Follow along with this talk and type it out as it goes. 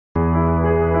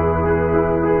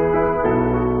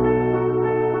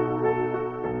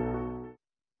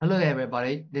Hello,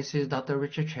 everybody. This is Dr.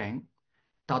 Richard Cheng.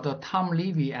 Dr. Tom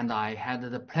Levy and I had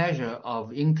the pleasure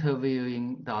of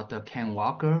interviewing Dr. Ken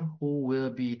Walker, who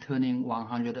will be turning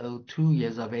 102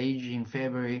 years of age in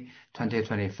February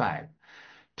 2025,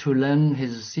 to learn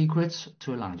his secrets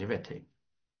to longevity.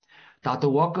 Dr.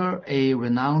 Walker, a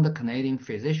renowned Canadian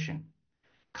physician,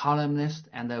 columnist,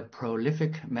 and a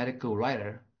prolific medical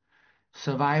writer,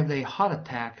 survived a heart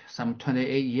attack some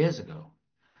 28 years ago.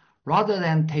 Rather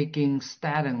than taking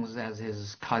statins as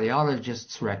his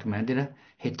cardiologists recommended,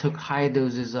 he took high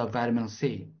doses of vitamin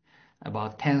C,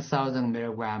 about 10,000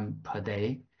 milligrams per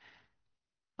day,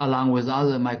 along with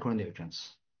other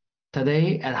micronutrients.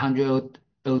 Today, at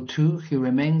 102, he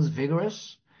remains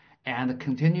vigorous and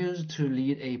continues to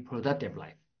lead a productive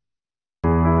life.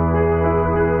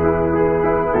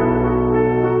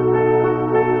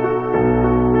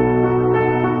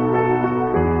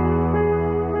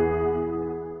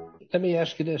 Let me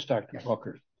ask you this, Dr.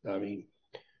 Walker. I mean,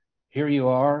 here you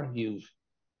are, you've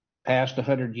passed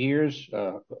 100 years,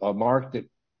 a mark that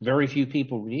very few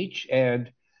people reach, and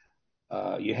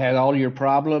you had all your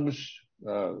problems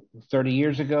 30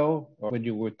 years ago when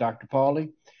you were with Dr.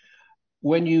 Pauling.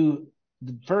 When you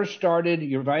first started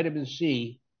your vitamin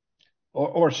C,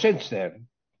 or since then,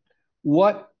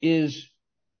 what is,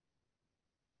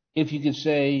 if you could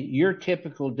say, your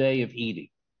typical day of eating?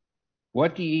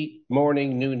 What do you eat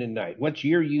morning, noon, and night? What's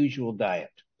your usual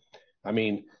diet? I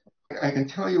mean, I can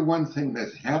tell you one thing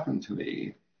that's happened to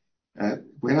me.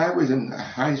 When I was in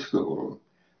high school,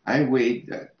 I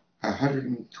weighed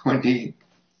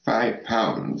 125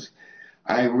 pounds.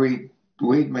 I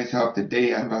weighed myself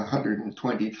today. I'm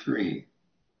 123.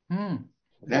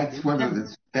 That's one of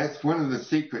the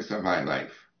secrets of my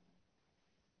life.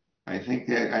 I think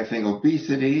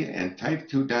obesity and type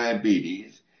 2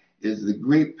 diabetes is the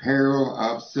great peril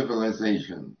of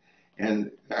civilization.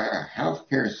 And our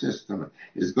healthcare system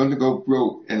is going to go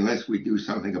broke unless we do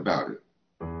something about it.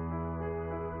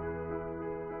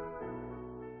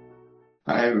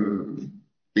 I've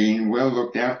been well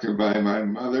looked after by my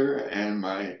mother and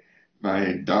my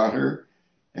daughter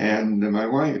and my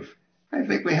wife. I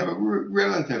think we have a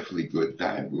relatively good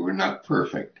diet. We're not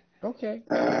perfect. Okay.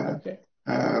 But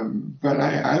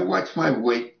I watch my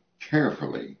weight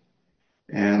carefully.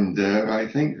 And I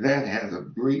think that has a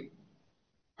great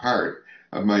part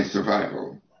of my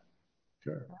survival.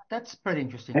 Sure. That's pretty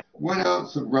interesting. 1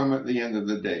 ounce of rum at the end of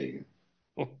the day.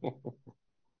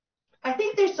 I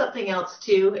think there's something else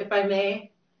too, if I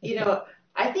may. You know,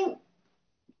 I think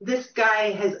this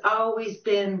guy has always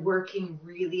been working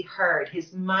really hard.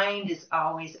 His mind is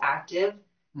always active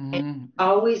and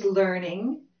always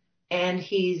learning. And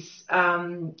he's,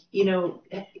 you know,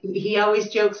 he always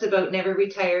jokes about never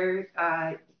retire.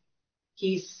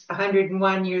 He's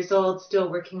 101 years old, still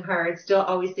working hard, still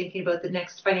always thinking about the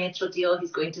next financial deal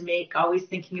he's going to make, always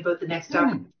thinking about the next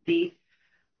opportunity.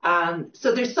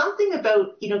 So there's something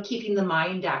about, you know, keeping the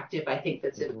mind active, I think,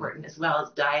 that's important, as well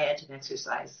as diet and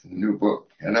exercise. New book.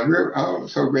 And I've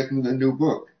also written a new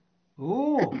book.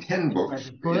 Oh, 10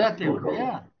 books.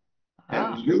 Yeah.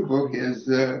 And the new book is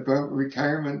about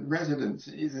retirement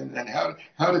residencies and how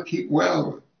to keep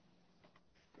well.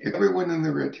 Everyone in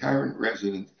the retirement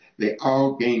residence, they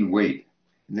all gain weight.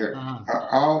 They're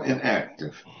all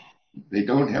inactive. They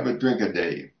don't have a drink a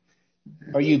day.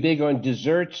 Are you big on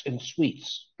desserts and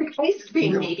sweets? Ice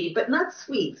cream, maybe, but not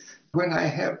sweets. When I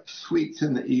have sweets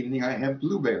in the evening, I have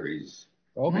blueberries.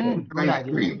 Okay. Ice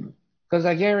cream. Because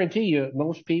I guarantee you,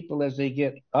 most people, as they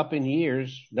get up in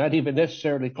years, not even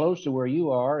necessarily close to where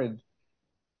you are, and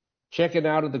checking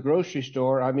out of the grocery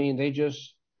store, I mean, they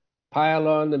just pile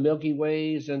on the Milky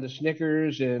Ways and the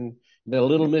Snickers and the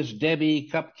Little Miss Debbie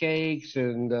cupcakes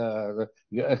and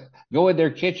go in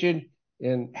their kitchen,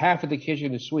 and half of the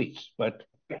kitchen is sweets. But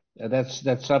that's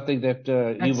something that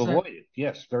you've avoided.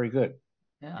 Yes, very good.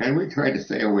 Yeah. And we try to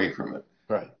stay away from it.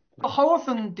 Right. How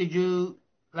often did you,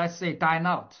 let's say, dine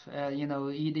out, you know,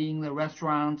 eating in the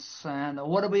restaurants? And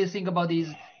what do you think about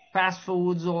these fast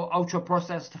foods or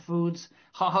ultra-processed foods?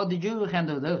 How did you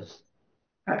handle those?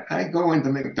 I go into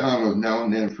McDonald's now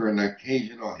and then for an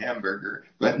occasional hamburger,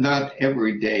 but not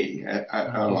every day at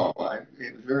all.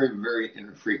 It's very, very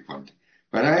infrequent.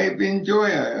 But I enjoy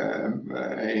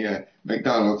a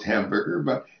McDonald's hamburger,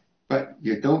 but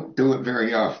you don't do it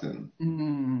very often.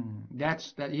 Yeah,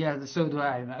 so do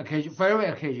I. Very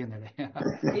occasionally.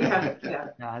 Yeah.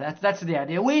 That's the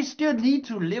idea. We still need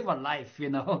to live a life,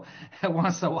 you know,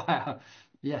 once in a while.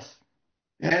 Yes.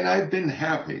 And I've been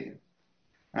happy.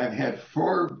 I've had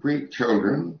 4 great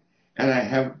children, and I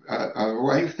have a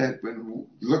wife that's been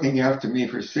looking after me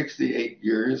for 68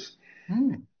 years.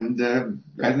 And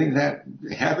I think that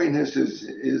happiness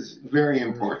is very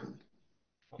important.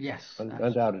 Yes.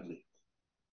 Undoubtedly.